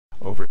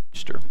over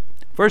Easter.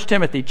 1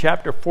 Timothy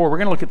chapter 4, we're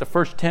going to look at the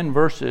first 10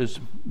 verses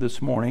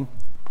this morning.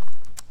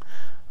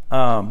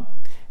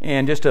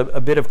 And just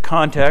a bit of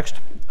context.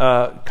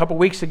 A couple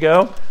weeks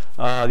ago,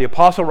 the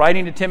apostle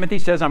writing to Timothy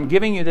says, I'm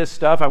giving you this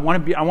stuff. I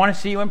want to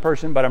see you in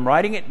person, but I'm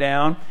writing it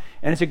down.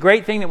 And it's a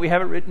great thing that we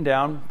have it written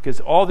down because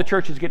all the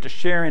churches get to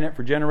share in it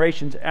for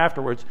generations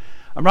afterwards.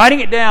 I'm writing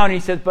it down, and he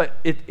says, but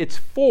it's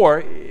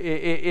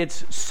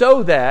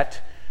so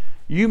that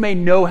you may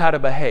know how to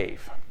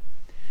behave.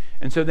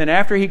 And so then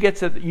after he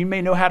gets that you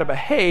may know how to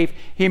behave,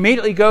 he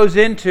immediately goes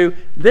into,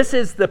 this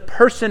is the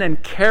person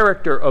and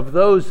character of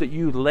those that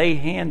you lay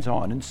hands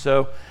on. And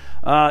so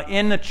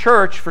in the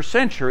church for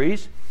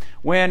centuries,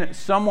 when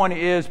someone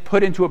is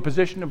put into a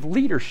position of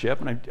leadership,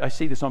 and I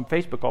see this on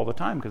Facebook all the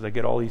time because I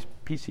get all these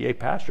PCA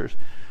pastors,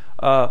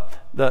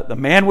 the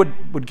man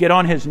would get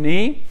on his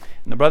knee,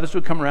 and the brothers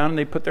would come around and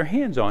they'd put their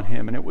hands on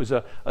him. And it was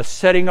a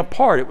setting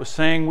apart. It was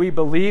saying, we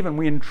believe and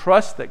we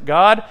entrust that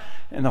God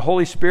and the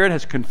Holy Spirit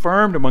has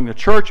confirmed among the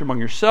church, among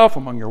yourself,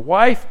 among your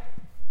wife,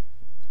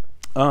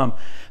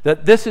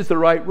 that this is the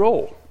right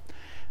role.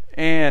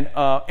 And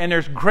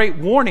there's great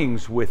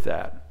warnings with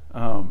that.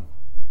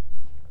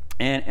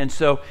 And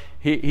so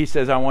he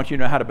says, I want you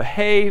to know how to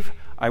behave.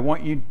 I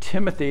want you,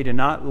 Timothy, to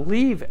not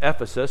leave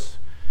Ephesus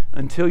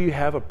until you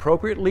have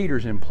appropriate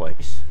leaders in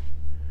place.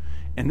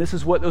 And this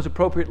is what those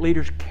appropriate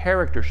leaders'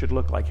 character should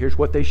look like. Here's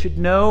what they should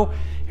know.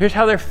 Here's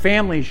how their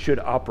families should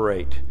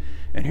operate.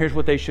 And here's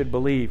what they should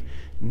believe.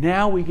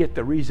 Now we get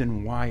the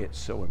reason why it's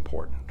so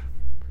important.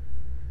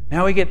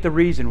 Now we get the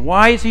reason.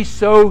 Why is he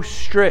so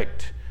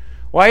strict?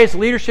 Why is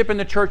leadership in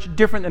the church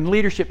different than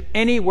leadership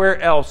anywhere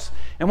else?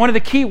 And one of the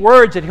key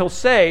words that he'll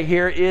say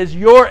here is,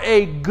 you're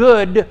a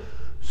good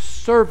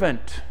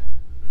servant.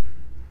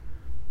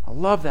 I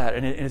love that,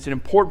 and it's an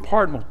important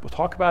part, and we'll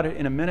talk about it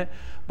in a minute,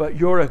 but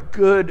you're a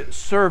good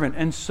servant.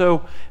 And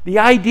so the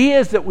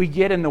ideas that we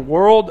get in the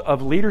world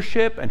of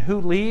leadership and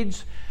who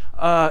leads,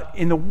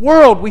 in the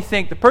world we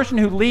think the person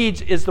who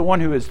leads is the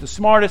one who is the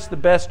smartest, the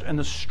best, and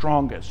the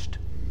strongest.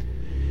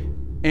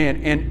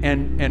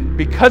 And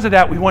because of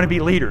that, we want to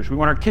be leaders. We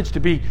want our kids to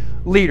be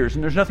leaders,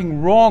 and there's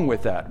nothing wrong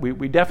with that.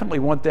 We definitely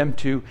want them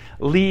to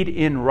lead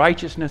in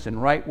righteousness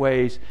and right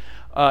ways.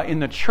 In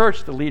the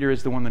church, the leader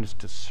is the one that is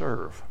to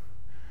serve.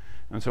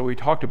 And so we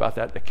talked about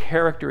that. The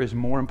character is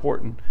more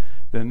important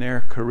than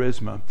their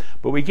charisma.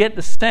 But we get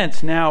the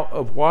sense now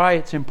of why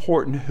it's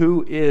important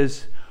who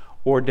is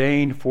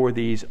ordained for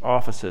these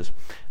offices.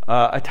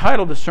 I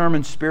titled the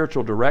sermon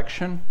Spiritual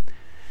Direction.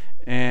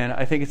 And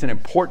I think it's an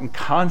important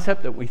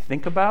concept that we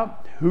think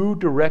about. Who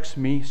directs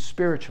me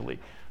spiritually?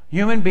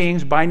 Human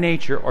beings by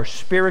nature are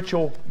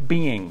spiritual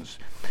beings.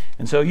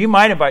 And so you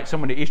might invite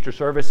someone to Easter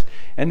service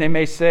and they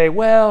may say,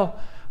 well,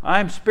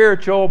 I'm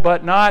spiritual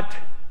but not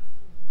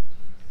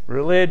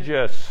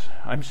religious.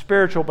 I'm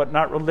spiritual but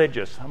not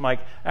religious. I'm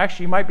like,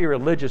 actually you might be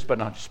religious but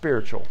not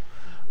spiritual.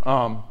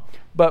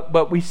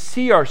 But we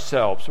see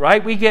ourselves,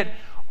 right?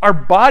 Our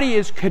body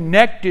is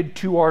connected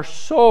to our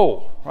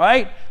soul,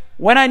 right?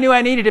 When I knew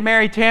I needed to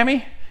marry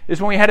Tammy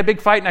is when we had a big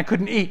fight and I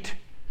couldn't eat.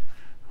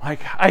 Like,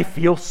 I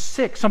feel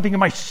sick. Something in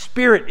my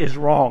spirit is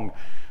wrong.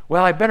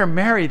 Well, I better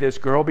marry this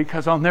girl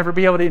because I'll never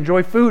be able to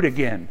enjoy food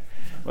again.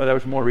 Well, there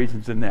was more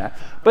reasons than that.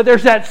 But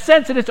there's that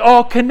sense that it's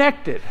all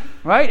connected,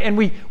 right? And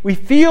we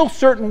feel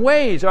certain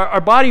ways.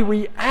 Our body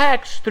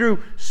reacts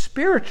through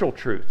spiritual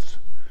truths.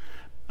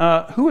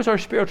 Who is our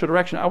spiritual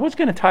direction? I was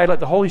going to title it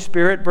The Holy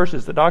Spirit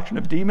versus the Doctrine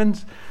of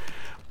Demons.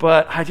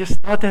 But I just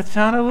thought that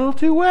sounded a little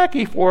too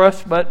wacky for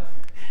us, but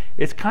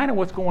it's kind of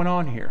what's going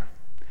on here.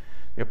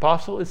 The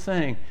apostle is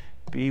saying,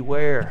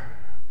 beware.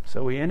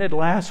 So we ended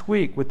last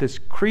week with this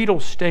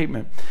creedal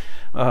statement.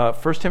 1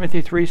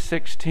 Timothy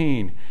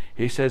 3:16,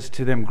 he says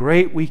to them,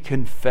 great we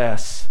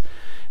confess.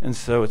 And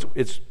so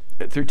it's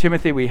through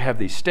Timothy we have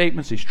these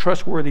statements, these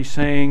trustworthy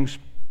sayings,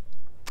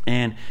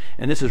 and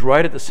this is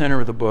right at the center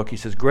of the book. He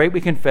says, great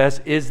we confess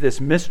is this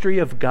mystery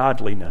of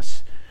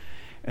godliness.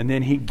 And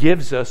then he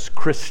gives us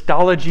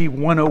Christology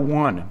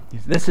 101.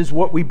 This is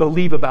what we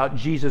believe about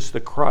Jesus the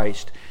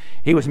Christ.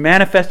 He was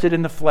manifested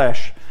in the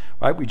flesh,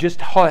 right? We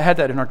just had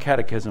that in our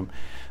catechism.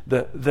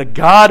 The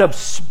God of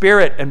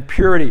spirit and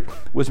purity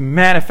was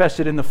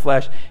manifested in the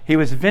flesh. He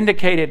was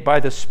vindicated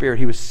by the Spirit.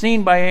 He was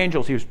seen by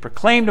angels. He was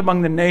proclaimed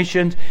among the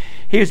nations.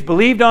 He was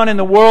believed on in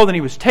the world, and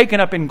he was taken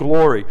up in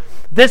glory.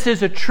 This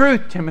is a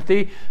truth,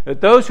 Timothy,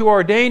 that those who are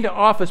ordained to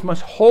office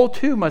must hold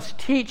to, must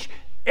teach.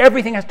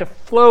 Everything has to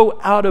flow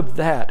out of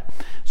that.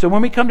 So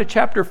when we come to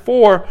chapter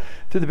 4,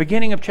 to the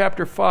beginning of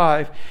chapter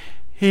 5,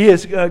 he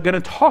is going to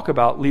talk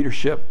about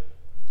leadership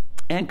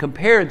and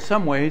compare in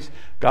some ways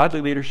godly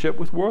leadership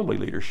with worldly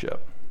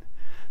leadership.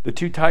 The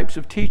two types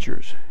of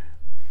teachers.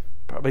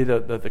 Probably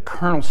the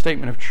kernel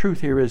statement of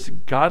truth here is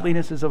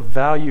godliness is of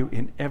value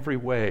in every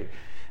way.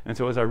 And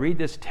so as I read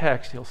this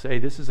text, he'll say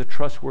this is a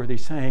trustworthy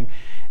saying,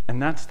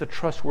 and that's the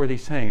trustworthy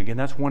saying. Again,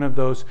 that's one of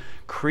those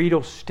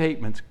creedal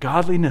statements.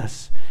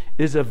 Godliness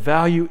is of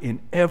value in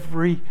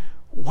every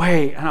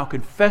way. And I'll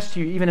confess to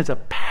you, even as a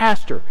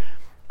pastor,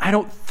 I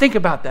don't think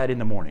about that in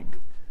the morning.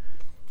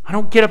 I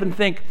don't get up and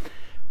think,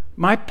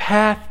 my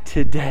path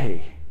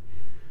today,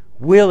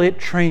 will it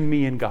train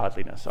me in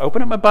godliness? I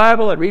open up my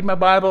Bible, I read my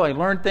Bible, I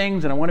learn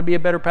things, and I want to be a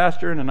better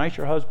pastor and a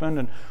nicer husband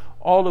and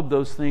all of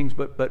those things.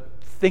 But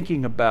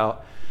thinking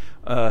about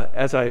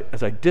as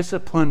I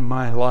discipline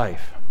my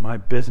life, my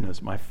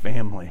business, my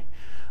family,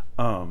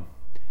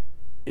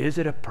 is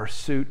it a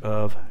pursuit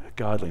of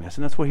godliness?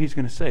 And that's what he's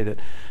going to say, that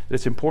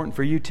it's important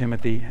for you,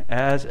 Timothy,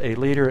 as a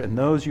leader and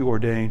those you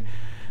ordain,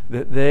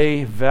 that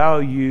they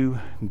value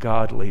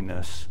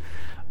godliness.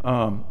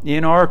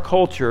 In our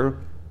culture,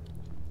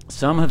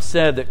 some have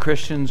said that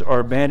Christians are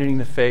abandoning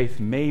the faith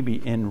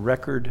maybe in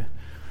record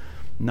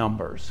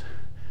numbers.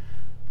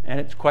 And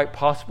it's quite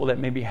possible that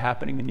may be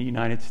happening in the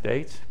United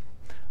States.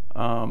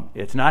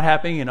 It's not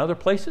happening in other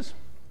places.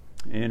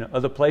 In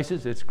other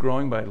places, it's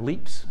growing by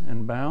leaps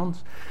and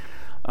bounds.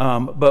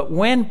 But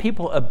when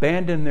people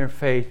abandon their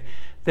faith,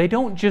 they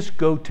don't just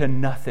go to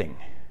nothing.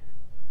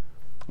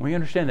 We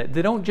understand that.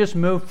 They don't just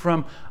move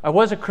from, I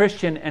was a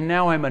Christian and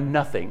now I'm a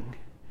nothing.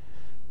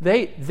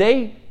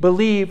 They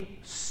believe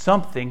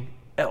something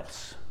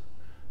else.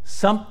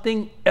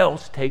 Something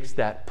else takes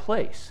that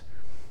place.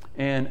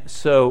 And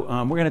so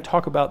we're going to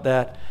talk about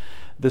that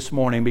this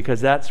morning,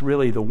 because that's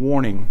really the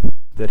warning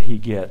that he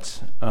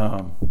gets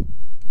on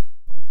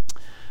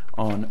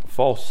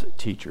false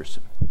teachers.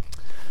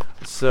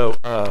 So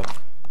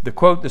the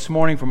quote this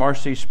morning from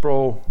R.C.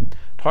 Sproul,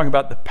 talking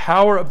about the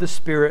power of the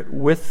Spirit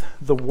with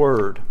the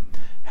Word.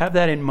 Have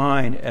that in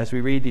mind as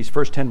we read these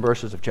first 10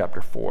 verses of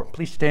chapter 4.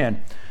 Please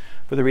stand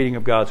for the reading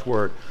of God's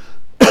Word.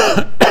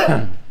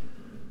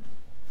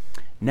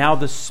 Now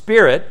the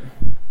Spirit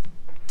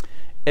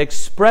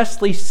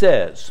expressly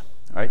says,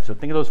 all right, so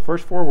think of those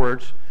first 4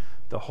 words,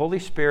 the Holy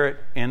Spirit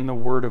and the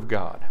Word of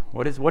God.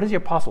 What is the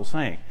apostle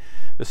saying?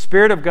 The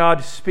Spirit of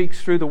God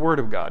speaks through the Word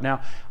of God.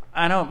 Now,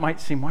 I know it might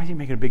seem, why is he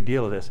making a big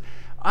deal of this?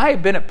 I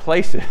have been at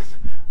places,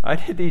 I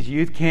did these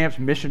youth camps,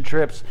 mission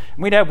trips,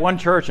 and we'd have one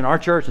church and our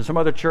church and some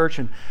other church,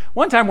 and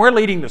one time we're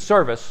leading the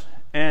service,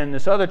 and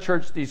this other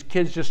church, these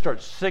kids just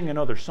start singing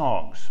other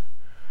songs,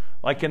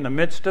 like in the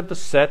midst of the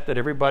set that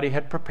everybody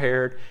had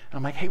prepared. And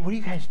I'm like, hey, what are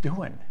you guys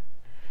doing?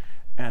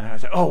 And I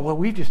said, oh, well,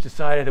 we've just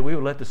decided that we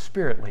would let the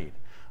Spirit lead.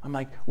 I'm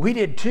like, we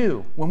did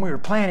too when we were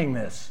planning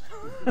this.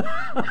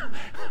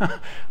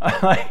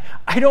 I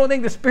don't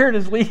think the Spirit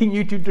is leading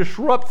you to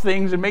disrupt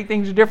things and make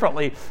things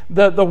differently.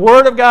 The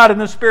Word of God and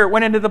the Spirit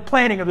went into the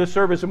planning of this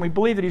service, and we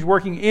believe that He's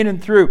working in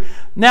and through.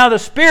 Now the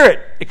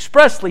Spirit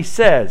expressly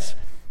says,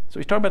 so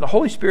he's talking about the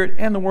Holy Spirit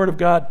and the Word of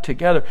God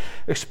together,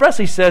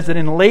 expressly says that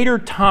in later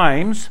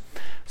times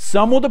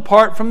some will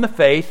depart from the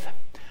faith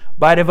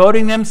by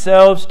devoting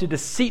themselves to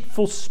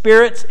deceitful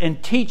spirits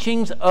and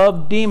teachings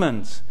of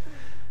demons,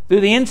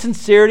 through the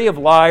insincerity of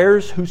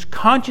liars whose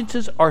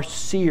consciences are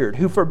seared,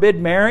 who forbid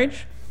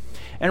marriage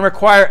and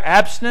require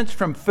abstinence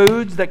from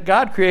foods that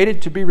God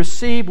created to be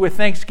received with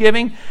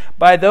thanksgiving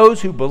by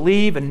those who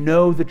believe and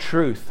know the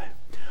truth.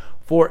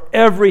 For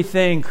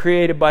everything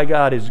created by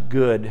God is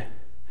good,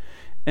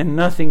 and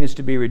nothing is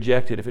to be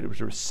rejected if it was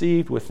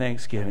received with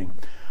thanksgiving.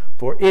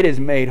 For it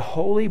is made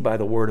holy by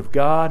the word of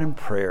God and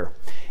prayer.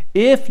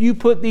 If you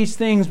put these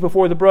things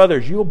before the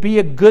brothers, you will be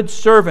a good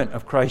servant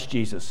of Christ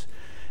Jesus,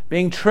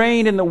 being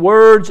trained in the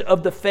words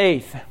of the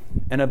faith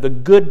and of the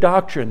good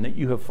doctrine that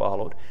you have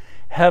followed.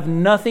 Have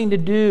nothing to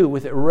do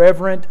with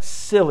irreverent,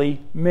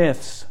 silly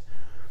myths.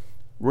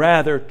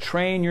 Rather,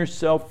 train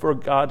yourself for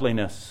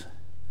godliness.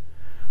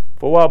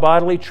 For while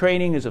bodily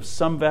training is of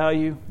some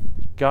value,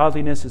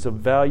 godliness is of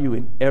value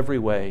in every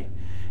way,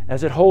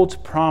 as it holds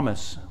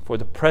promise for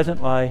the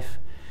present life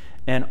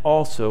and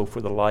also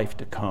for the life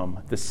to come.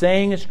 The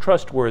saying is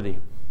trustworthy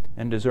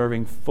and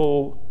deserving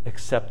full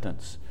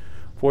acceptance.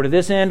 For to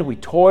this end we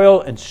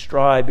toil and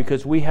strive,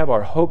 because we have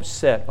our hope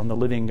set on the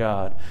living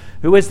God,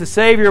 who is the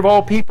Savior of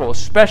all people,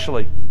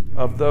 especially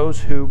of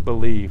those who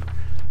believe.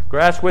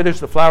 Grass withers,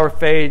 the flower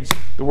fades,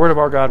 the word of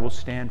our God will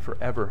stand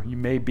forever. You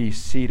may be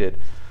seated.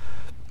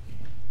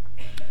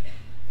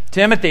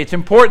 Timothy, it's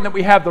important that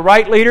we have the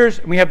right leaders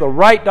and we have the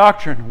right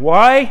doctrine.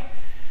 Why?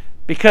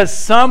 Because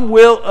some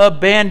will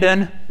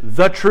abandon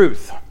the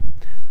truth.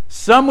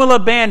 Some will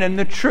abandon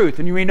the truth.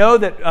 And we know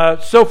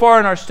that so far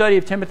in our study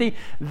of Timothy,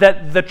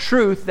 that the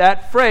truth,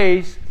 that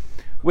phrase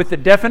with the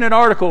definite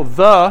article,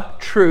 the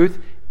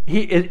truth, he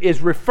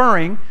is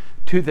referring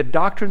to the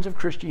doctrines of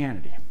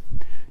Christianity,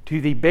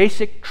 to the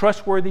basic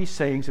trustworthy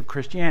sayings of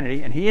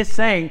Christianity. And he is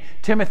saying,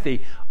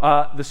 Timothy,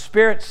 the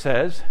Spirit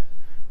says,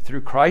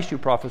 through Christ who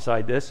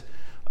prophesied this,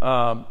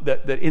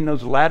 that in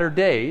those latter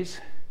days,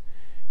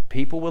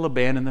 people will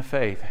abandon the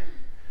faith.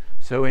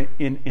 So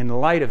in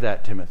light of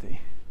that,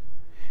 Timothy,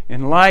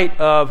 in light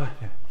of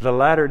the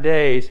latter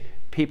days,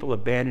 people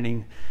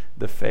abandoning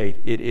the faith,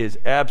 it is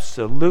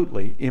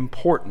absolutely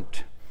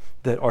important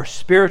that our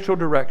spiritual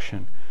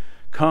direction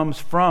comes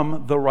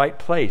from the right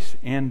place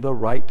and the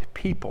right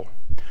people.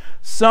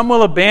 Some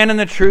will abandon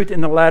the truth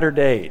in the latter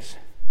days.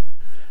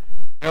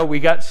 You know, we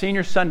got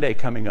Senior Sunday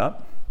coming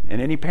up,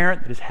 and any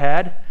parent that has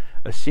had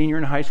a senior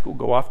in high school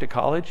go off to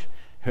college,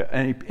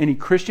 any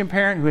Christian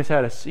parent who has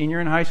had a senior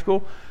in high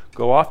school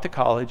go off to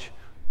college,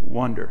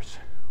 wonders,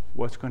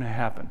 what's going to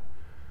happen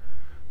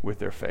with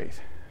their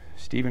faith.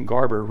 Stephen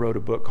Garber wrote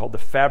a book called The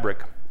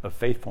Fabric of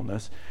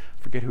Faithfulness.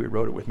 I forget who he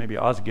wrote it with, maybe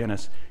Os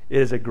Guinness.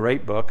 It is a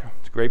great book.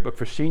 It's a great book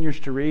for seniors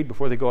to read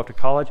before they go off to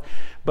college.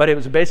 But it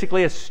was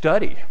basically a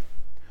study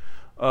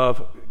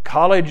of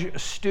college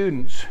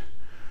students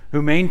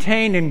who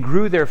maintained and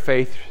grew their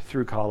faith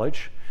through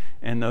college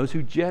and those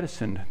who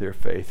jettisoned their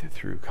faith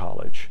through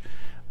college.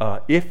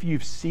 If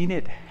you've seen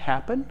it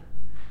happen,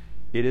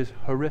 it is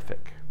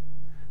horrific.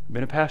 I've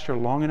been a pastor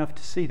long enough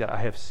to see that.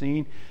 I have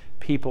seen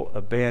people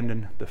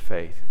abandon the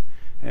faith.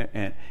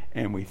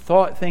 And we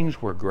thought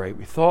things were great.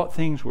 We thought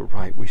things were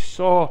right. We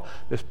saw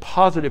this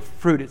positive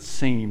fruit, it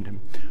seemed.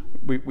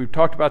 We've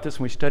talked about this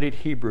when we studied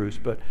Hebrews,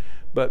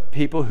 but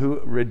people who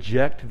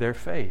reject their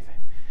faith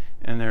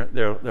and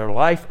their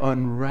life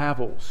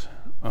unravels.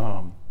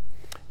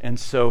 And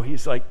so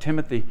he's like,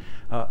 Timothy,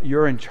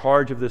 you're in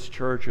charge of this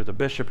church. You're the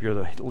bishop. You're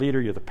the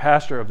leader. You're the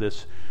pastor of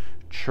this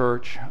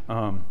church.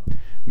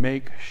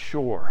 Make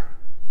sure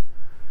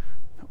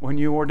when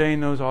you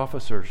ordain those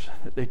officers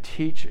that they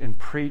teach and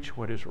preach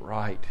what is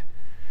right,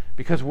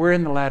 because we're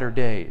in the latter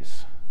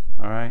days.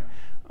 All right.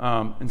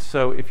 And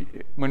so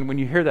when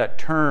you hear that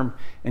term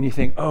and you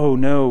think, oh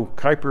no,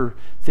 Kuyper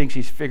thinks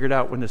he's figured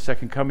out when the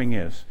second coming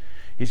is.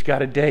 He's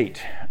got a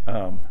date.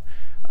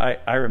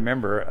 I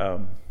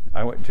remember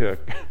I went to a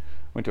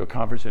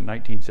conference in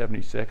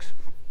 1976,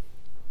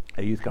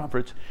 a youth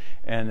conference,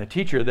 and the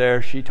teacher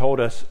there, she told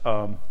us,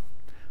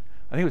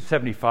 I think it was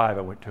 75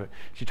 I went to it.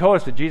 She told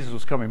us that Jesus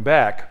was coming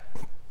back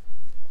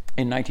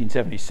in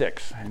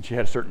 1976, and she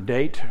had a certain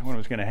date when it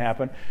was going to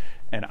happen,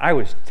 and I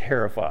was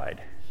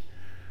terrified.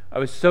 I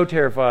was so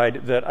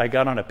terrified that I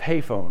got on a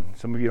payphone.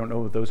 Some of you don't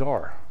know what those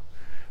are,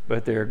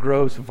 but they're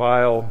gross,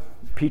 vile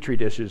Petri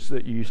dishes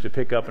that you used to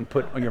pick up and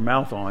put on your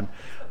mouth on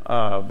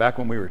back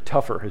when we were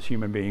tougher as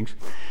human beings.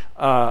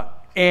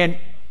 And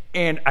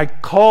I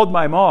called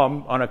my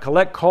mom on a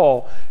collect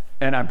call,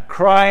 and I'm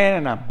crying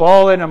and I'm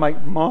bawling. I'm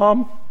like,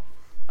 Mom,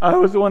 I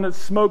was the one that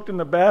smoked in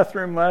the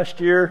bathroom last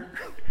year.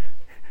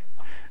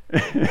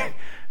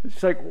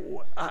 She's like,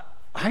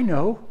 I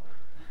know.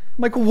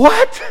 I'm like,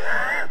 what?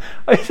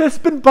 It's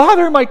been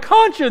bothering my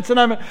conscience, and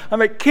I'm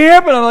at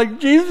camp, and I'm like,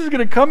 Jesus is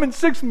going to come in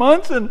 6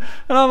 months, and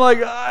I'm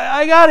like,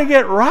 I got to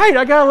get right.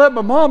 I got to let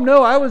my mom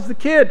know I was the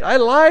kid. I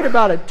lied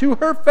about it to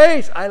her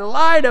face. I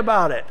lied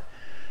about it.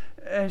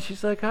 And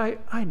she's like,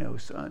 I know,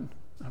 son.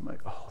 I'm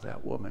like, oh,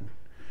 that woman.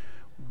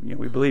 You know,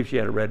 we believe she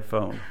had a red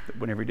phone.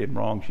 Whenever he did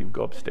wrong, she would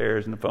go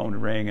upstairs and the phone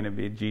would ring, and it'd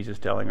be Jesus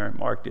telling her,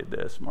 Mark did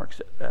this, Mark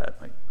said that.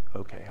 I'm like,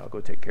 okay, I'll go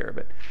take care of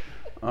it.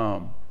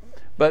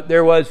 But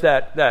there was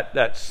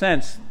that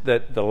sense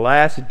that the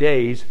last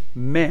days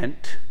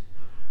meant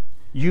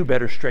you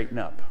better straighten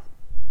up.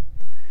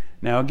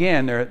 Now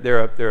again, there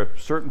are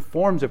certain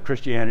forms of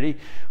Christianity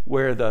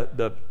where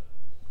the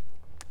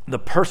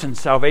person's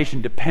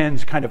salvation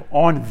depends kind of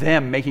on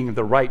them making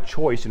the right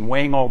choice and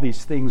weighing all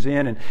these things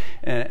in,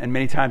 and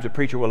many times a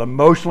preacher will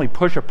emotionally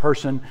push a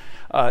person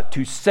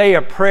to say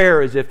a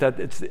prayer as if that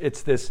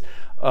it's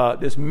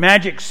this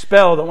magic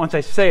spell that once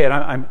I say it,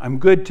 I'm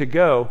good to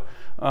go.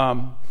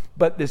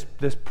 But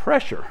this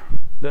pressure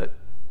that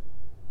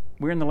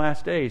we're in the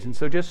last days, and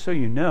so just so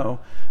you know,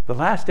 the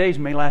last days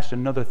may last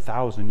another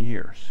 1,000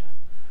 years.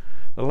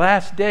 The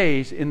last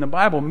days in the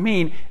Bible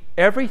mean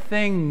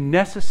everything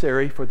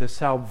necessary for the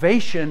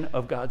salvation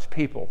of God's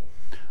people,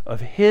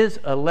 of His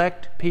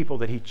elect people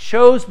that He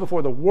chose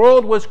before the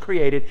world was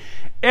created.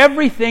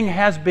 Everything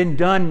has been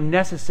done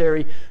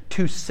necessary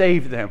to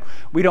save them.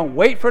 We don't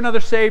wait for another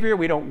Savior.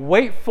 We don't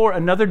wait for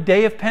another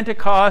day of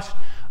Pentecost.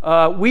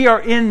 We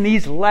are in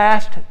these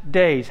last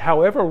days.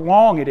 However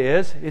long it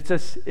is, it's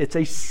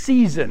a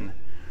season.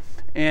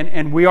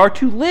 And we are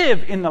to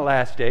live in the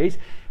last days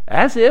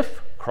as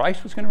if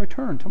Christ was going to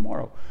return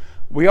tomorrow.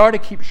 We are to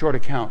keep short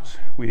accounts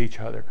with each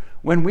other.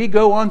 When we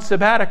go on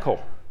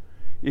sabbatical,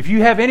 if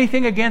you have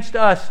anything against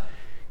us,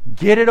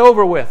 get it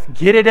over with.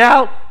 Get it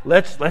out.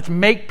 Let's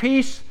make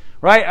peace.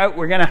 Right?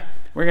 We're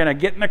gonna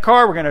get in the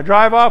car. We're gonna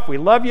drive off. We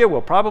love you.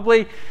 We'll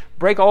probably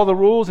break all the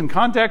rules and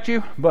contact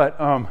you,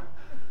 but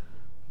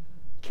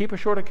keep a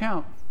short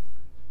account.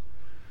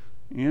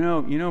 You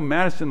know,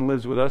 Madison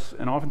lives with us,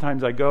 and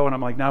oftentimes I go and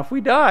I'm like, now if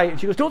we die, and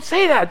she goes, don't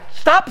say that.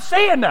 Stop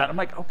saying that. I'm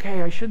like,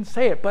 okay, I shouldn't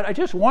say it, but I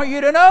just want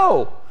you to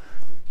know.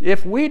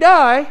 If we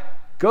die,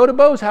 go to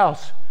Bo's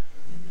house.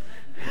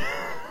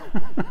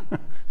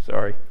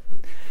 Sorry.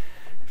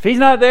 If he's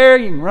not there,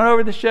 you can run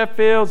over to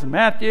Sheffields and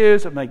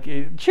Matthews. I'm like,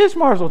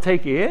 Chismars will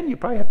take you in. You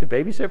probably have to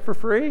babysit for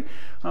free.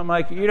 I'm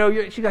like,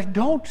 she's like,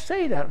 don't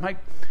say that. I'm like,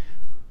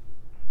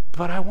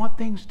 but I want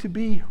things to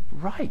be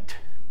right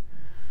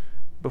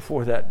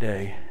before that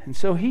day. And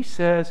so he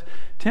says,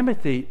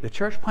 Timothy, the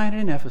church planted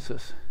in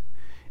Ephesus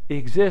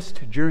exists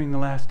during the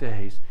last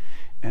days.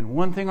 And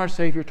one thing our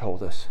Savior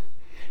told us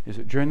is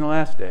that during the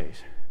last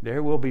days,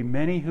 there will be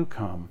many who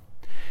come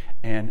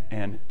and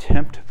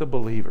tempt the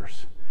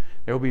believers.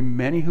 There will be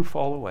many who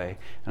fall away.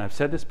 And I've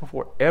said this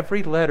before,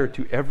 every letter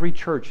to every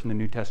church in the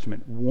New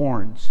Testament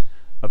warns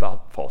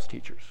about false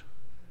teachers.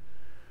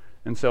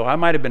 And so I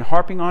might have been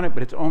harping on it,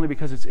 but it's only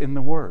because it's in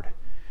the Word.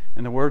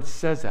 And the Word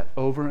says that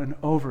over and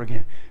over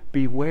again.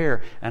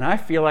 Beware. And I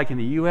feel like in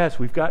the U.S.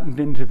 we've gotten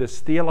into this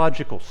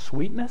theological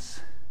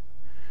sweetness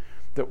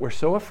that we're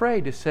so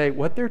afraid to say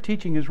what they're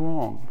teaching is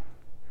wrong.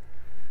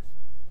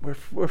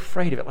 We're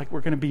afraid of it, like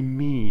we're going to be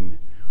mean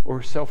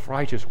or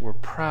self-righteous or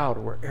proud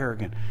or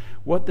arrogant.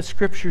 What the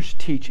Scriptures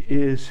teach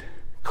is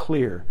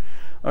clear.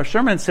 Our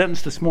sermon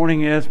sentence this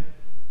morning is,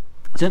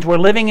 since we're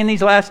living in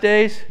these last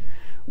days,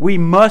 we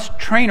must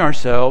train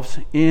ourselves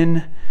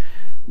in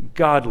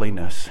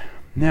godliness.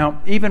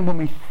 Now, even when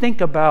we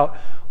think about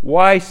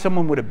why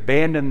someone would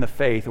abandon the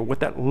faith or what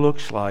that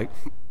looks like,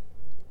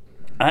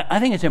 I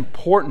think it's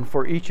important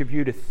for each of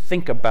you to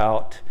think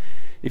about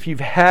if you've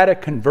had a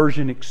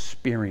conversion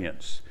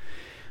experience.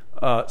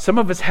 Some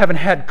of us haven't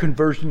had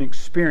conversion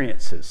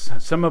experiences.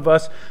 Some of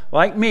us,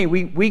 like me,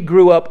 we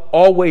grew up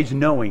always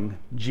knowing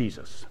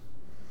Jesus.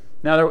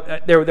 Now,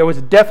 there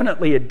was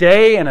definitely a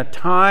day and a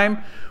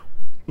time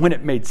when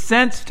it made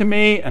sense to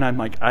me, and I'm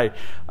like, I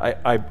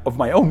of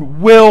my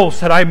own will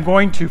said, I'm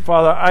going to,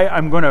 Father, I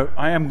am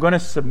going to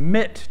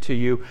submit to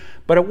you.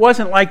 But it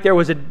wasn't like there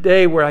was a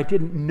day where I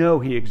didn't know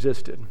He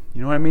existed.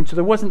 You know what I mean? So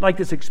there wasn't like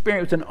this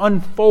experience, an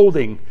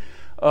unfolding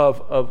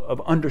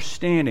of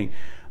understanding.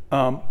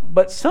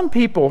 But some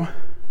people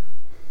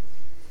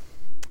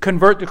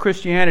convert to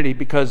Christianity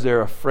because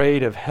they're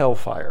afraid of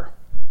hellfire.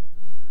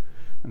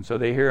 And so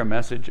they hear a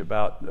message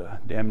about the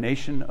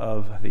damnation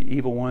of the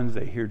evil ones.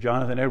 They hear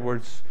Jonathan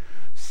Edwards,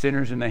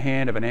 sinners in the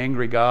hand of an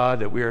angry God,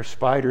 that we are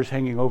spiders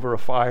hanging over a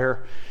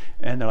fire.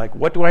 And they're like,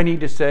 what do I need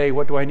to say?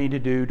 What do I need to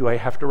do? Do I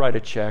have to write a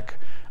check?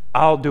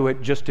 I'll do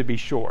it just to be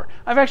sure.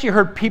 I've actually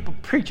heard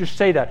preachers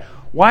say that.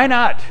 Why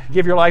not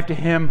give your life to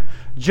Him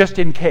just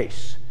in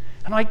case?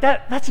 I'm like,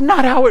 that's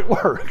not how it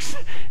works.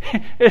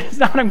 It's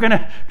not I'm going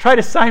to try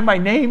to sign my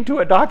name to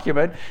a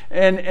document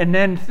and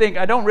then think,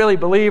 I don't really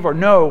believe or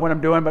know what I'm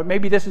doing, but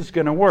maybe this is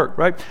going to work,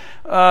 right?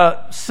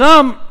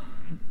 Some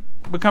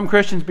become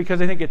Christians because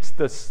they think it's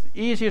the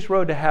easiest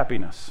road to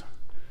happiness.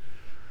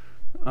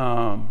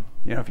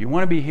 If you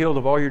want to be healed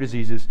of all your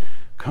diseases,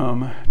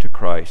 come to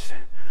Christ.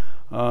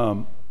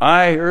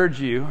 I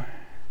urge you,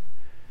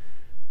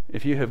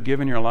 if you have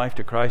given your life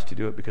to Christ, to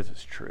do it because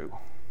it's true.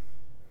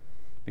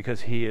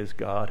 Because He is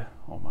God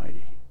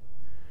Almighty.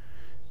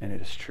 And it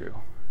is true.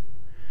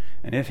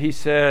 And if He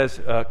says,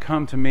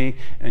 come to me,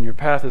 and your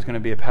path is going to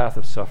be a path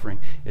of suffering,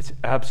 it's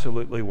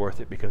absolutely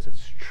worth it because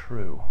it's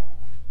true.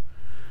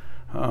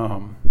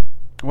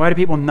 Why do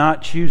people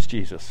not choose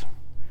Jesus?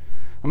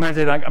 I'm going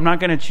to say, I'm not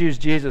going to choose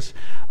Jesus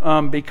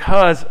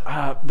because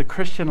the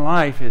Christian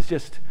life is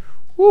just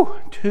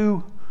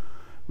too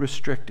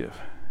restrictive.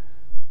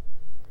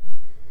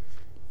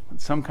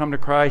 Some come to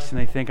Christ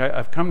and they think,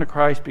 I've come to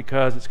Christ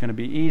because it's going to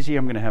be easy,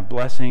 I'm going to have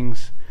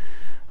blessings.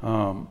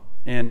 And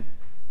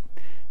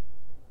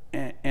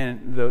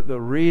the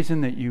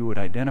reason that you would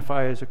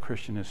identify as a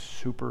Christian is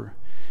super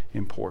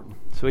important.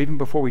 So even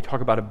before we talk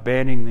about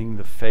abandoning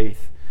the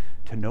faith,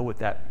 to know what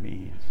that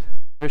means.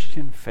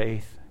 Christian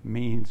faith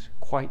means,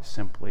 quite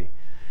simply,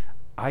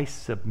 I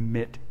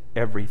submit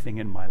everything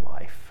in my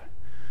life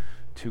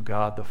to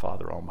God the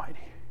Father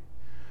Almighty.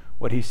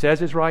 What He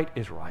says is right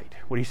is right.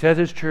 What He says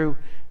is true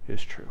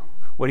is true.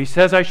 What He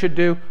says I should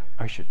do,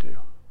 I should do.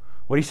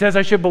 What He says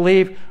I should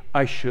believe,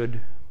 I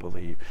should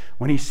believe.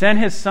 When He sent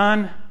His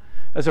Son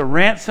as a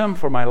ransom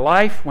for my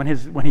life, when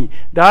He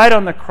died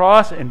on the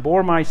cross and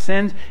bore my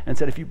sins and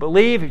said, if you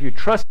believe, if you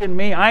trust in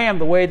me, I am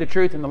the way, the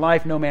truth, and the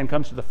life. No man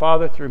comes to the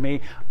Father through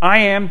me. I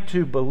am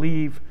to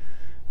believe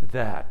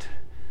that.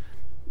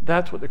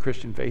 That's what the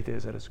Christian faith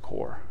is at its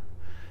core.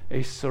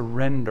 A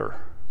surrender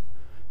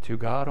to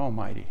God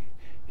Almighty.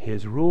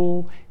 His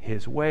rule,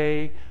 His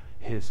way,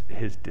 His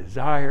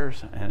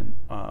desires, and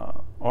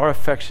our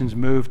affections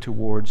move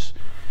towards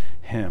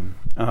Him.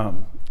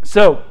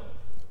 So,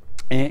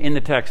 in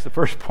the text, the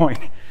first point,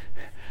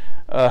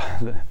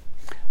 the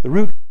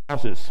root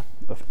causes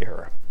of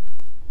error.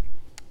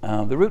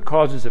 The root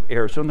causes of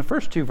error. So in the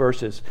first two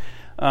verses,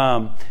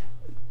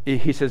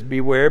 he says,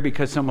 beware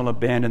because some will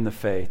abandon the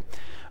faith.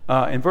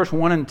 In verse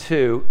 1 and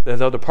 2,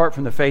 though depart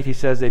from the faith, he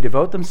says, they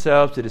devote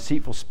themselves to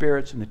deceitful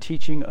spirits and the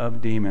teaching of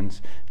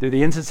demons, through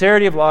the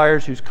insincerity of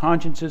liars whose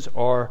consciences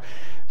are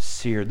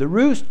seared. The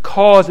root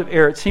cause of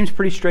error, it seems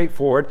pretty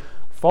straightforward.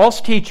 False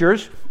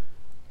teachers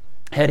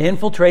had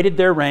infiltrated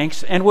their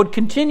ranks and would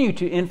continue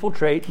to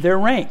infiltrate their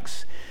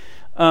ranks.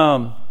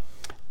 And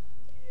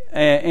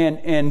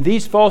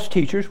these false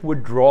teachers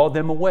would draw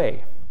them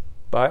away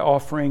by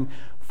offering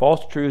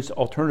false truths,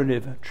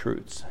 alternative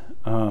truths.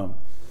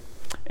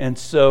 And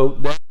so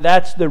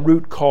that's the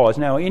root cause.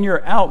 Now, in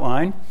your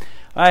outline,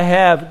 I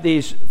have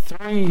these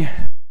three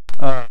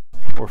or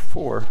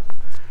four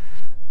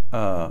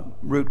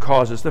root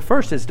causes. The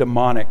first is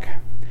demonic.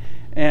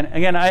 And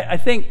again, I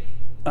think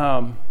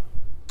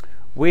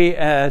we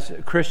as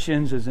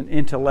Christians, as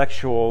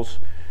intellectuals,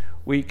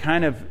 we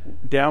kind of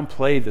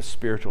downplay the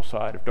spiritual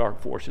side of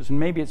dark forces. And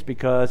maybe it's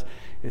because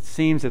it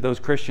seems that those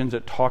Christians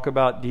that talk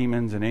about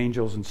demons and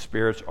angels and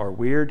spirits are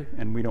weird,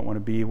 and we don't want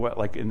to be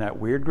like in that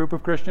weird group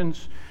of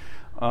Christians.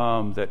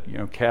 that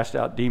cast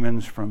out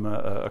demons from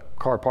a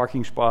car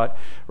parking spot,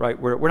 right?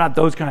 We're not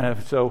those kind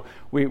of. So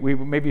we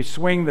maybe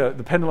swing the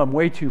pendulum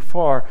way too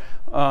far.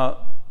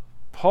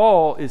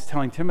 Paul is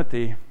telling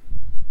Timothy,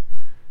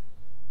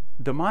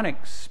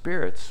 demonic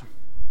spirits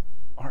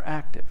are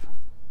active.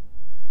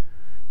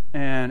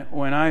 And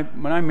when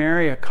I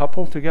marry a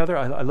couple together,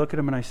 I look at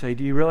them and I say,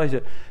 do you realize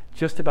that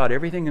just about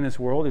everything in this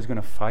world is going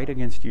to fight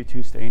against you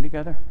two staying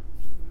together?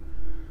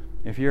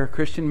 If you're a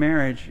Christian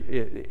marriage,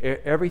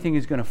 everything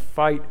is going to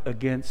fight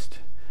against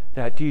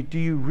that. Do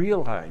you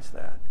realize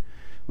that?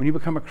 When you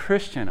become a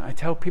Christian, I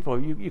tell people,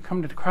 you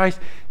come to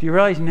Christ, do you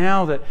realize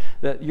now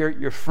that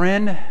your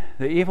friend,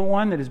 the evil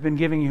one that has been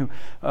giving you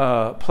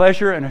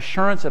pleasure and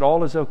assurance that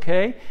all is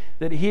okay,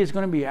 that he is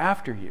going to be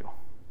after you.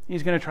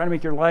 He's going to try to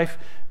make your life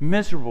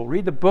miserable.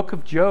 Read the book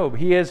of Job.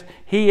 He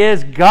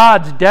is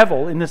God's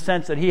devil in the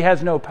sense that he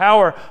has no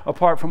power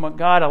apart from what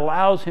God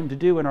allows him to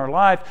do in our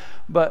life.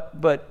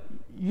 But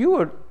you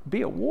would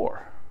be at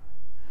war.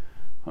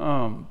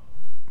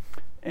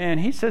 And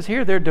he says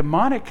here they're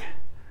demonic.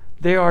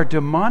 They are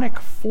demonic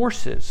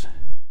forces.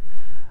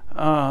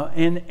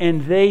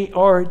 And they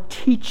are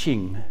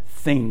teaching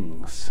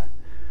things.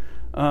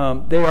 They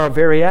are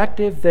very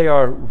active. They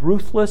are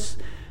ruthless.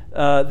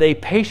 They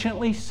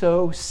patiently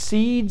sow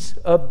seeds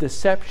of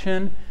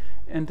deception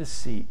and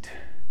deceit.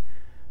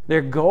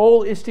 Their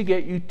goal is to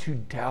get you to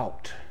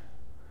doubt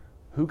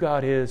who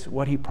God is,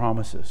 what he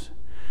promises.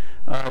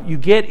 You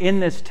get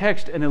in this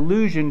text an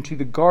allusion to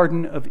the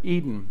Garden of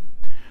Eden,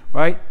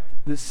 right?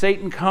 That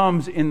Satan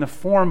comes in the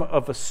form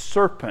of a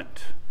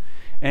serpent,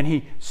 and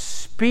he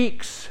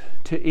speaks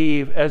to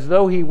Eve as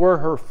though he were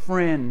her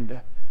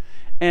friend,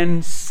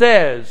 and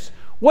says,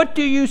 "What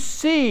do you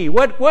see?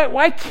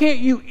 Why can't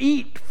you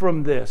eat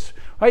from this?"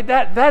 Right?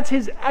 That's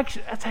his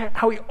action. That's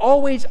how he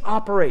always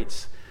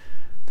operates.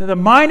 To the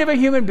mind of a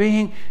human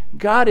being,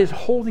 God is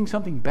holding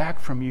something back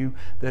from you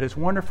that is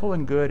wonderful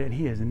and good, and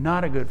he is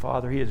not a good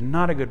father. He is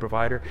not a good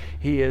provider.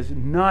 He is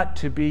not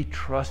to be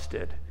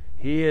trusted.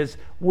 He is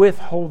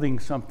withholding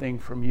something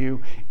from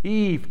you.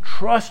 Eve,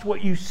 trust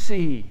what you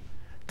see.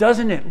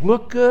 Doesn't it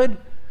look good?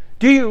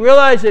 Do you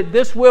realize that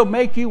this will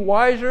make you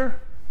wiser?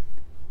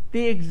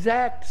 The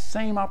exact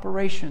same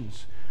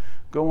operations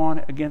go on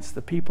against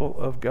the people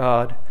of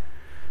God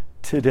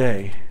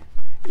today.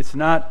 It's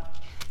not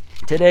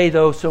today,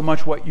 though, so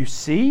much what you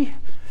see,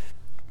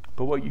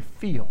 but what you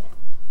feel.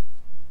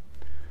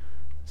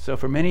 So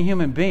for many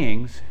human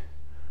beings,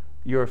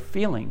 your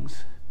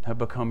feelings have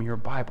become your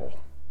Bible.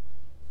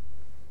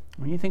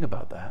 When you think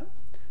about that,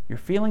 your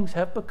feelings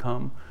have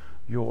become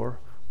your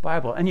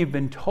Bible. And you've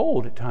been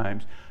told at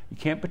times, you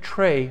can't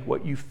betray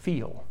what you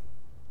feel.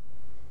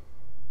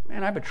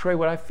 Man, I betray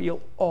what I feel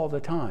all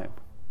the time.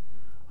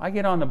 I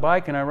get on the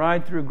bike and I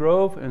ride through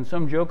Grove, and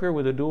some joker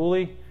with a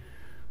dually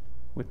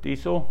with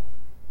diesel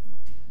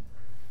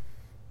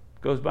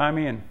goes by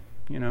me and,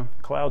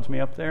 clouds me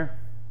up there.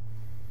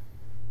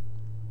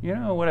 You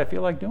know what I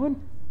feel like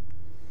doing?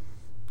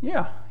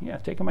 Yeah,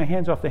 taking my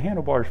hands off the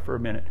handlebars for a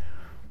minute.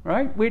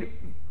 Right?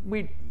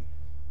 We're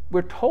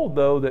told,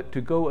 though, that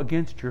to go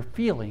against your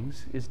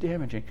feelings is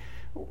damaging.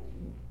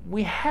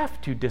 We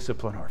have to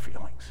discipline our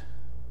feelings.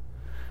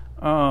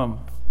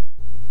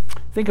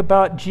 Think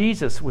about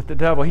Jesus with the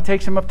devil. He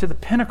takes him up to the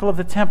pinnacle of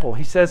the temple.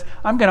 He says,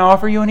 "I'm going to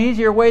offer you an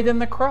easier way than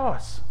the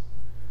cross.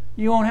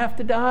 You won't have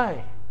to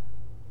die."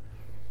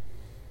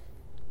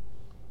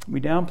 We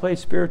downplay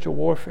spiritual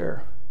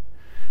warfare.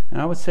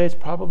 And I would say it's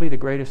probably the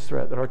greatest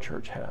threat that our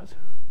church has.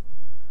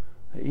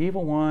 The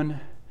evil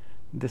one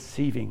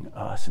deceiving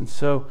us. And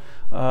so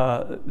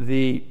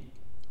the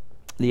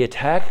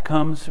attack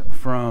comes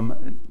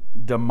from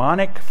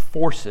demonic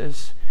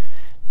forces.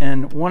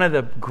 And one of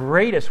the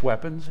greatest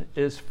weapons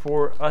is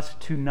for us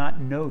to not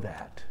know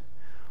that,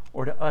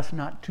 or to us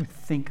not to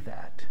think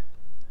that.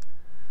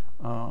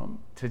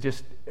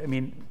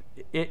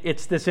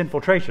 It's this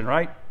infiltration,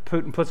 right?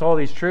 Putin puts all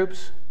these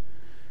troops,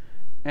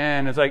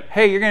 and it's like,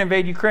 hey, you're going to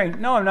invade Ukraine.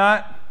 No, I'm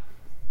not.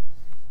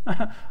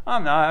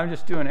 I'm not. I'm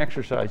just doing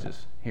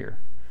exercises here.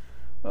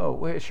 Oh,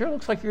 well, it sure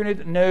looks like you're going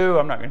to. No,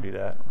 I'm not going to do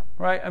that.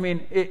 Right? I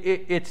mean,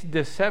 it's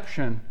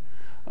deception.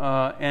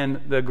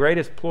 And the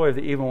greatest ploy of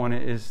the evil one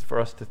is for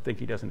us to think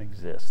he doesn't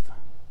exist.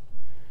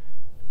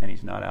 And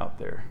he's not out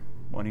there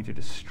wanting to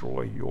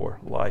destroy your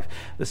life.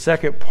 The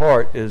second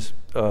part is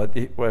what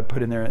I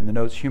put in there in the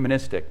notes,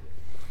 humanistic.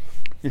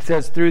 It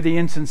says, through the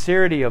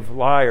insincerity of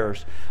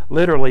liars,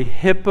 literally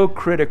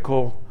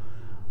hypocritical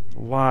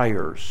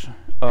liars.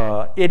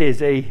 It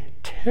is a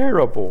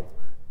terrible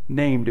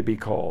name to be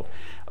called.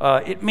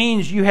 It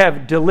means you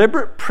have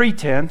deliberate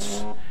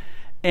pretense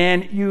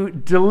and you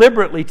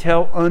deliberately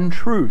tell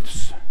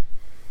untruths.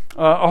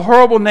 A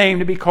horrible name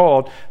to be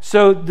called.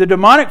 So the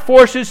demonic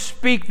forces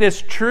speak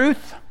this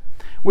truth,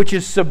 which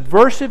is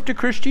subversive to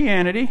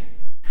Christianity,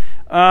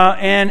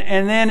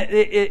 and then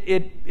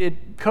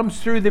it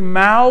comes through the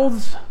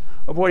mouths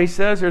of what he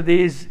says are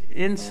these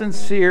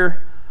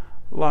insincere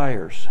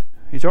liars.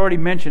 He's already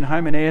mentioned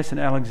Hymenaeus and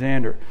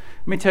Alexander.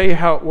 Let me tell you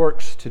how it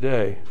works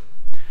today.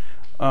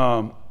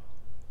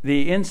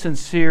 the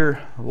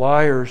insincere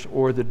liars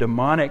or the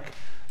demonic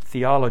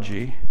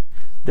theology,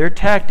 their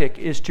tactic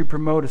is to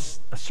promote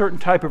a certain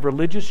type of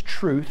religious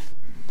truth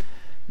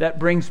that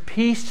brings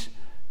peace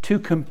to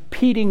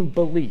competing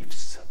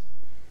beliefs.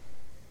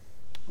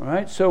 All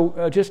right, so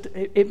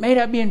it may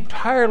not be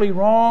entirely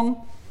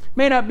wrong,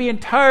 may not be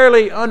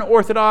entirely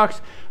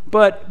unorthodox,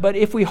 but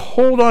if we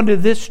hold on to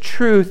this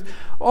truth,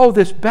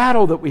 this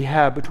battle that we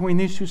have between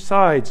these two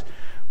sides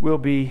will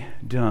be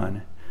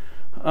done.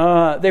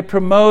 They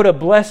promote a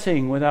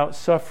blessing without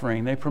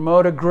suffering. They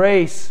promote a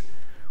grace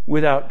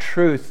without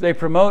truth. They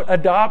promote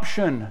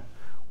adoption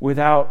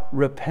without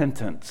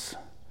repentance.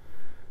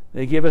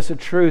 They give us a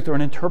truth or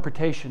an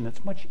interpretation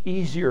that's much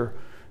easier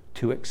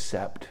to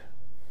accept.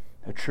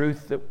 A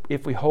truth that,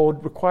 if we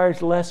hold,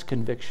 requires less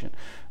conviction.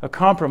 A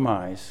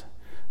compromise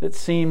that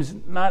seems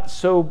not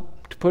so,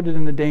 to put it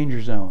in the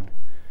danger zone.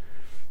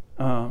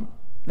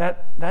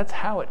 That's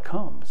how it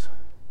comes.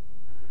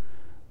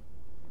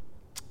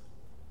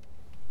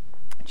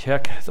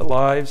 Check the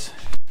lives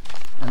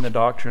and the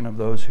doctrine of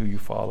those who you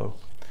follow,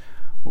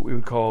 what we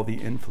would call the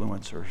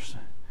influencers.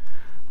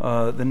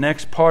 The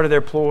next part of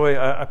their ploy,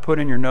 I put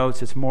in your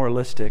notes, it's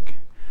moralistic.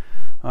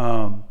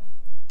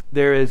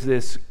 There is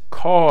this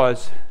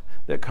cause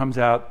that comes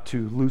out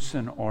to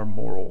loosen our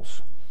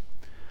morals.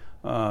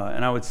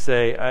 And I would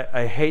say,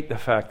 I hate the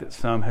fact that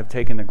some have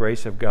taken the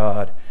grace of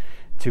God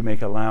to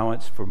make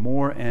allowance for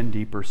more and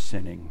deeper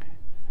sinning.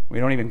 We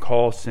don't even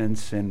call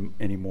sin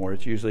anymore.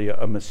 It's usually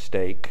a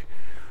mistake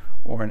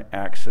or an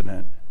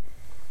accident.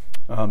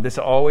 This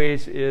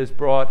always is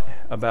brought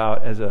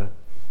about as an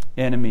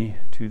enemy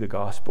to the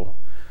gospel,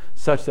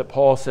 such that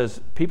Paul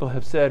says, people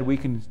have said, we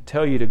can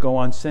tell you to go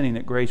on sinning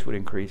that grace would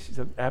increase. He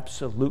said,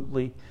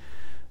 absolutely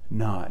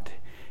not.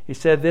 He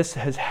said this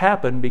has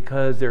happened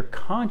because their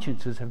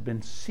consciences have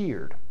been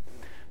seared.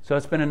 So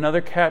it's been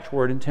another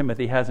catchword in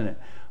Timothy, hasn't it?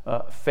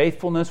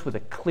 Faithfulness with a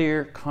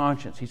clear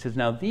conscience. He says,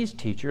 now these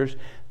teachers,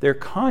 their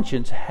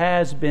conscience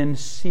has been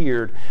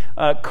seared.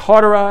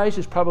 Cauterized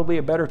is probably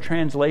a better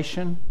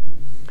translation.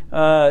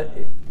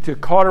 To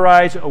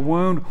cauterize a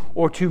wound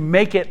or to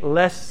make it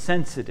less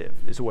sensitive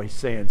is what he's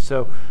saying.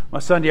 So my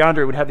son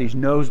DeAndre would have these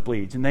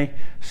nosebleeds, and they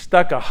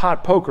stuck a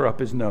hot poker up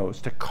his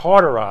nose to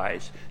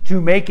cauterize,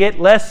 to make it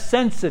less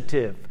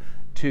sensitive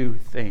to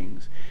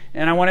things.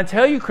 And I want to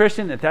tell you,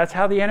 Christian, that that's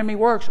how the enemy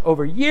works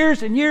over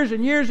years and years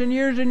and years and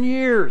years and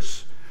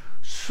years,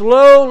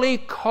 slowly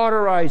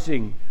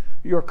cauterizing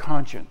your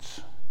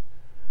conscience.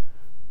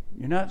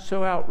 You're not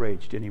so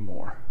outraged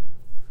anymore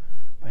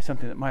by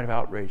something that might have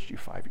outraged you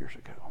 5 years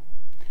ago.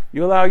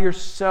 You allow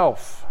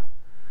yourself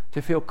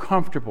to feel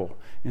comfortable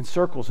in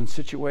circles and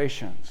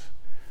situations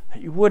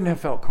that you wouldn't have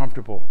felt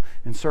comfortable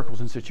in circles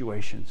and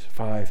situations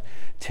 5,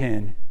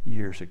 10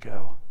 years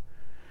ago.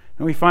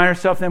 And we find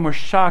ourselves then, we're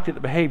shocked at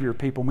the behavior of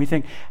people, and we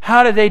think,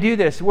 how did they do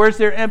this? Where's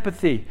their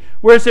empathy?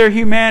 Where's their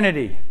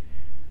humanity?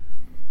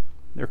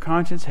 Their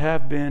conscience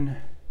have been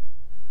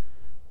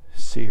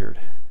seared.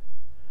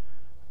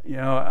 You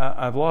know,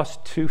 I've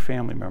lost 2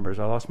 family members.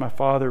 I lost my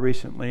father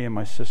recently and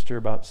my sister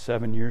about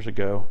 7 years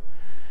ago.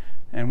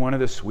 And one of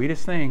the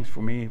sweetest things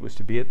for me was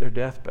to be at their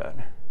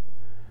deathbed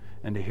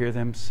and to hear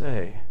them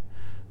say,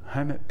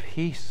 I'm at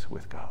peace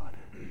with God.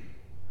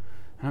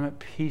 I'm at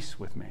peace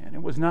with man.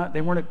 It was not,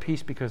 they weren't at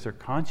peace because their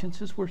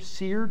consciences were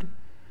seared,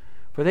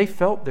 for they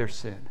felt their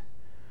sin.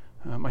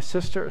 My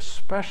sister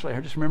especially, I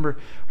just remember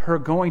her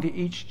going to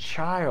each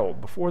child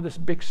before this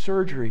big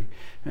surgery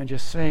and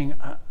just saying,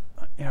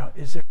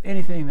 is there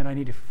anything that I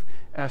need to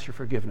ask your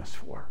forgiveness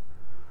for?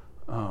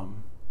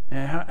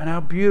 And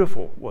how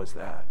beautiful was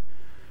that?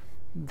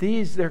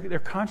 Their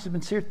conscience has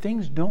been seared.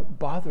 Things don't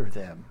bother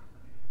them.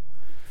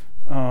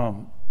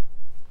 And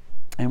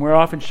we're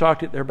often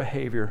shocked at their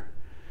behavior.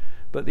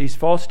 But these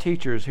false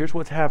teachers, here's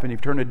what's happened.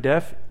 You've turned a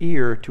deaf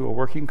ear to a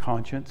working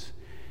conscience.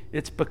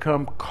 It's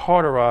become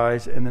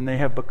cauterized, and then they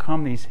have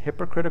become these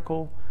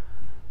hypocritical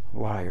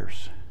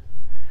liars.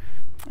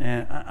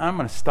 And I'm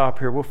going to stop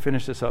here. We'll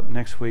finish this up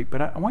next week.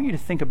 But I want you to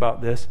think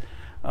about this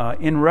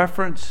in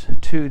reference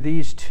to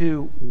these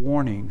 2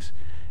 warnings.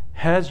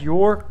 Has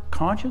your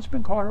conscience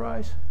been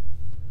cauterized?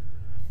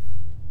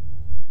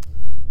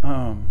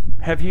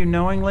 Have you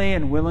knowingly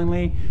and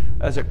willingly,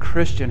 as a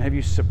Christian, have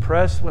you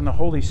suppressed when the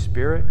Holy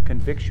Spirit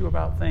convicts you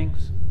about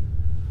things?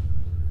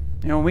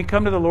 You know, when we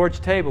come to the Lord's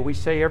table, we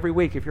say every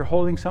week, if you're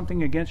holding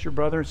something against your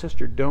brother and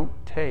sister, don't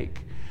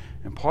take.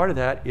 And part of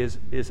that is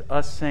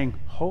us saying,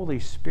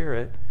 Holy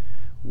Spirit,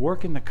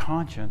 work in the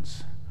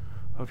conscience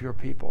of your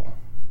people.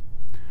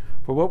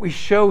 For what we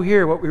show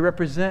here, what we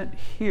represent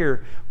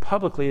here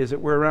publicly is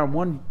that we're around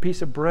one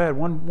piece of bread,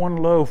 one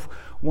loaf,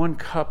 one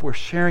cup. We're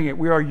sharing it.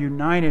 We are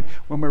united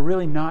when we're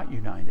really not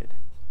united.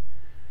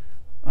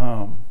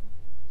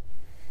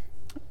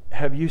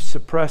 Have you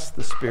suppressed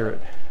the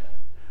Spirit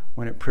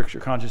when it pricks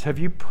your conscience? Have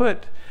you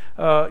put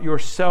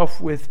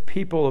yourself with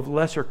people of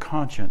lesser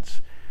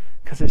conscience?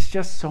 Because it's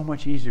just so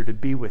much easier to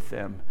be with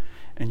them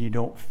and you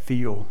don't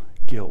feel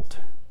guilt.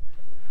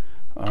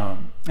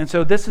 And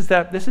so this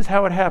is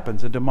how it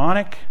happens. A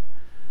demonic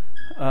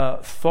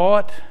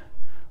thought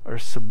are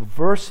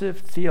subversive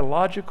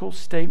theological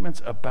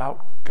statements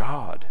about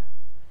God.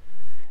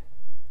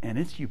 And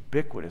it's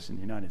ubiquitous in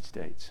the United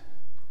States.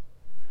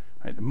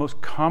 Right? The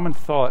most common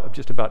thought of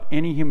just about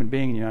any human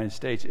being in the United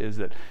States is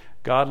that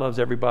God loves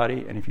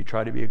everybody, and if you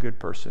try to be a good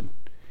person,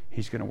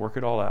 He's going to work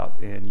it all out,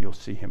 and you'll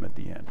see Him at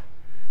the end.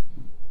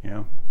 You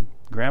know,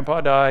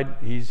 Grandpa died.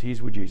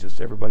 He's with Jesus.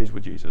 Everybody's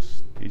with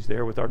Jesus. He's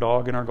there with our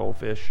dog and our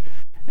goldfish.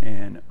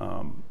 And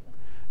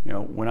you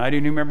know, when I do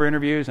new member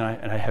interviews, and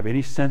I have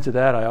any sense of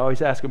that, I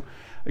always ask them,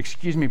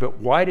 "Excuse me, but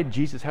why did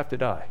Jesus have to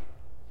die?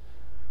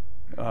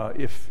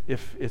 If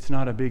it's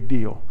not a big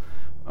deal."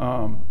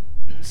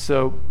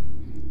 So,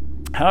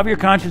 how have your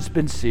conscience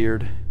been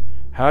seared?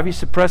 How have you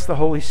suppressed the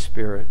Holy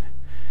Spirit?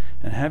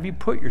 And have you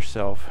put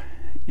yourself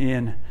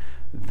in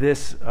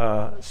this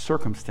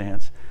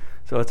circumstance?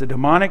 So it's a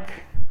demonic,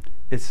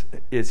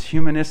 it's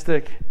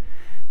humanistic,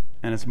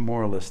 and it's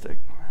moralistic.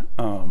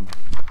 We're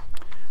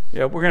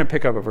going to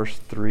pick up at verse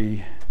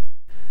 3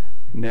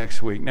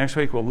 next week. Next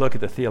week we'll look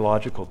at the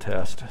theological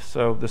test.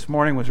 So this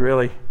morning was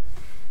really,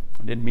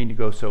 I didn't mean to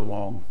go so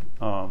long.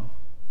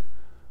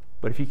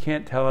 But if you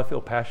can't tell, I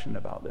feel passionate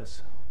about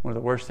this. One of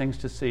the worst things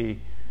to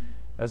see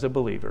as a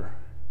believer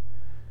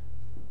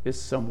is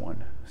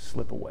someone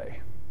slip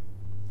away.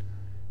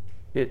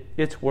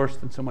 It's worse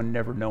than someone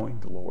never knowing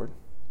the Lord.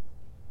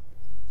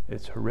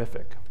 It's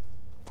horrific.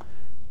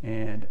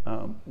 And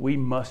we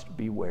must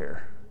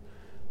beware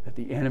that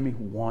the enemy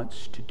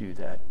wants to do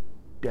that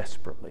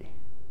desperately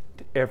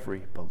to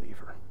every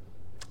believer.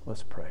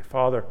 Let's pray.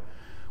 Father,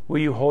 will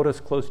you hold us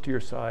close to your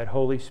side?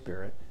 Holy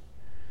Spirit,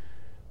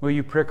 will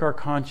you prick our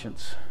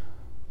conscience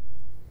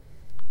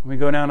when we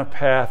go down a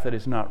path that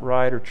is not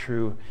right or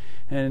true?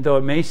 And though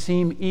it may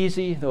seem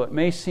easy, though it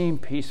may seem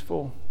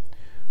peaceful,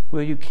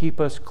 will you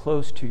keep us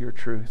close to your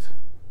truth?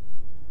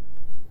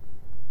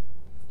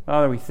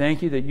 Father, we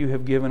thank you that you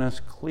have given us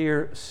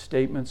clear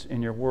statements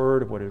in your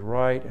word of what is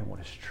right and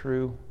what is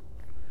true.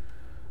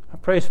 I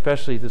pray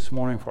especially this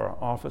morning for our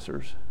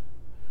officers.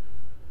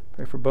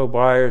 Pray for Bo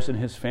Byers and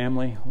his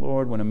family.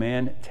 Lord, when a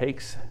man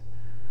takes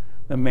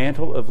the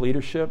mantle of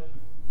leadership,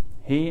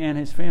 he and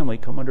his family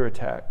come under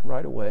attack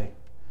right away.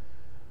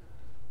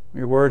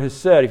 Your word has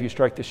said, if you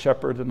strike the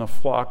shepherd, then the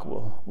flock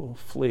will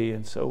flee.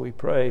 And so we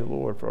pray,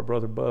 Lord, for our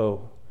brother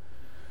Bo,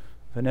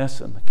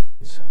 Vanessa, and the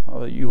kids.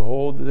 Father, you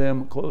hold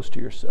them close to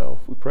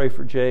yourself. We pray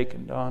for Jake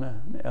and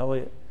Donna and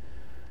Elliot.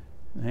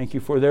 Thank you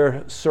for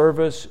their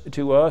service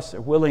to us,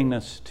 their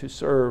willingness to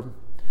serve,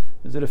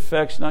 as it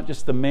affects not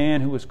just the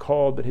man who was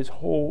called, but his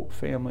whole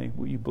family.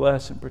 Will you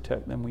bless and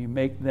protect them? Will you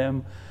make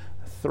them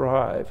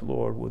thrive,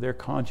 Lord? Will their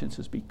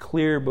consciences be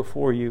clear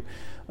before you,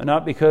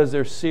 not because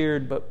they're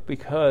seared, but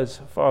because,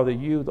 Father,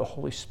 you, the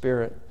Holy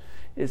Spirit,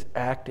 is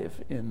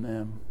active in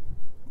them.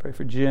 Pray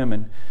for Jim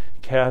and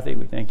Kathy.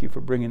 We thank you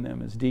for bringing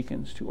them as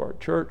deacons to our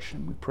church,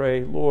 and we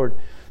pray, Lord,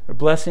 a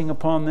blessing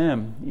upon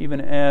them,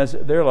 even as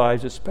their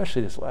lives,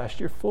 especially this last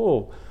year,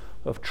 full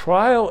of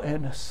trial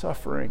and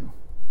suffering.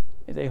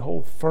 May they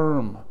hold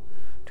firm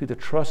to the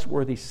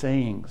trustworthy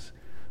sayings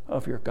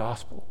of your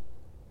gospel.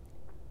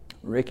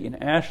 Ricky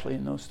and Ashley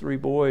and those 3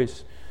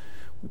 boys,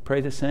 we pray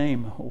the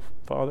same, oh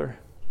Father.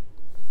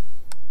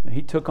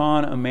 He took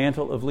on a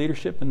mantle of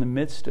leadership in the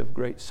midst of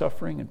great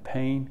suffering and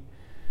pain.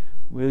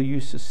 Will you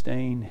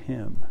sustain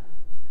him?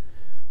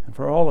 And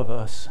for all of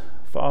us,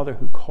 Father,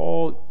 who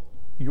call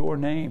your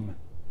name,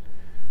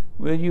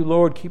 will you,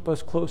 Lord, keep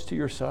us close to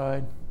your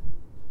side?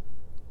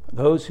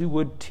 Those who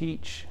would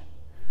teach,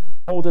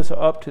 hold us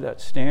up to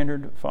that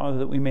standard, Father,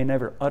 that we may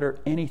never utter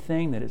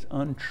anything that is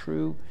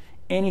untrue,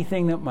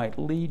 anything that might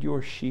lead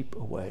your sheep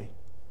away.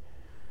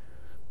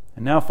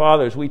 And now,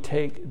 Father, as we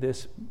take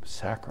this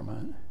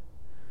sacrament,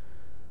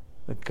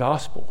 the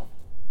gospel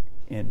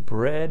in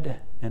bread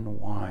and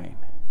wine,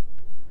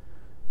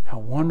 how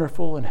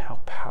wonderful and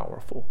how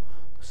powerful.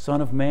 The Son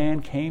of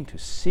Man came to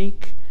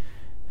seek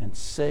and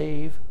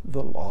save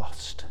the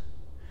lost.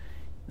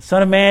 The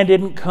Son of Man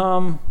didn't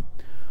come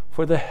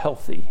for the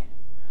healthy,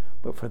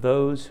 but for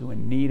those who are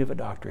in need of a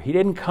doctor. He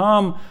didn't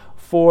come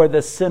for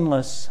the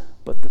sinless,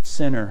 but the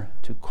sinner,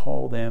 to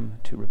call them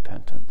to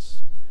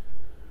repentance.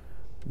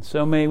 And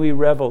so may we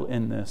revel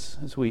in this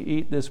as we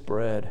eat this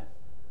bread,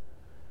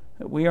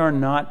 that we are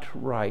not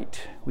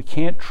right. We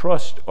can't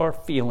trust our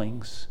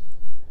feelings,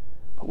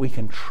 but we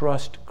can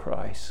trust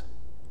Christ.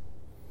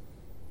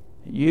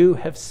 You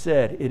have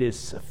said it is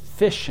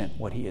sufficient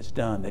what he has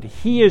done, that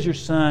he is your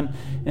Son,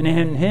 and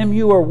in him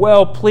you are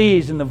well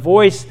pleased. And the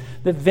voice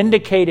that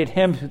vindicated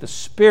him through the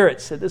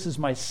Spirit said, "This is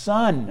my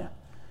Son."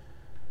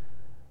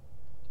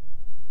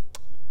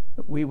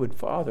 That we would,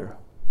 Father,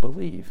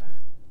 believe.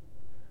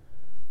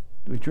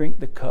 We drink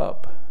the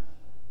cup.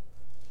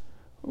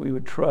 We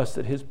would trust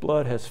that his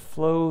blood has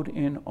flowed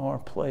in our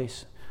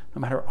place, no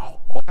matter how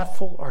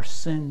awful our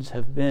sins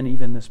have been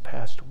even this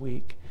past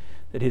week,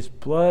 that his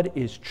blood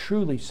is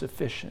truly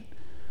sufficient.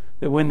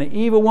 That when the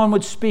evil one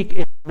would speak,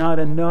 it's not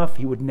enough,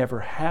 he would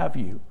never have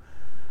you.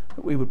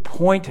 That we would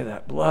point to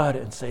that blood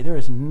and say, there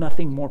is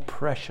nothing more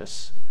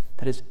precious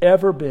that has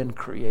ever been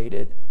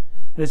created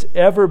that has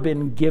ever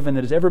been given,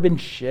 that has ever been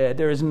shed.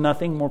 There is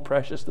nothing more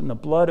precious than the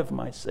blood of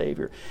my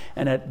Savior.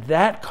 And at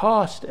that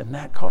cost, and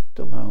that cost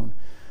alone,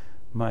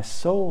 my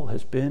soul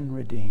has been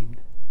redeemed.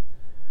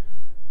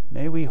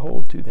 May we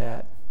hold to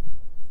that.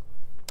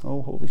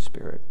 Oh, Holy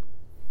Spirit,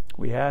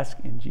 we ask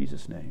in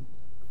Jesus' name.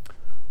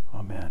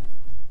 Amen.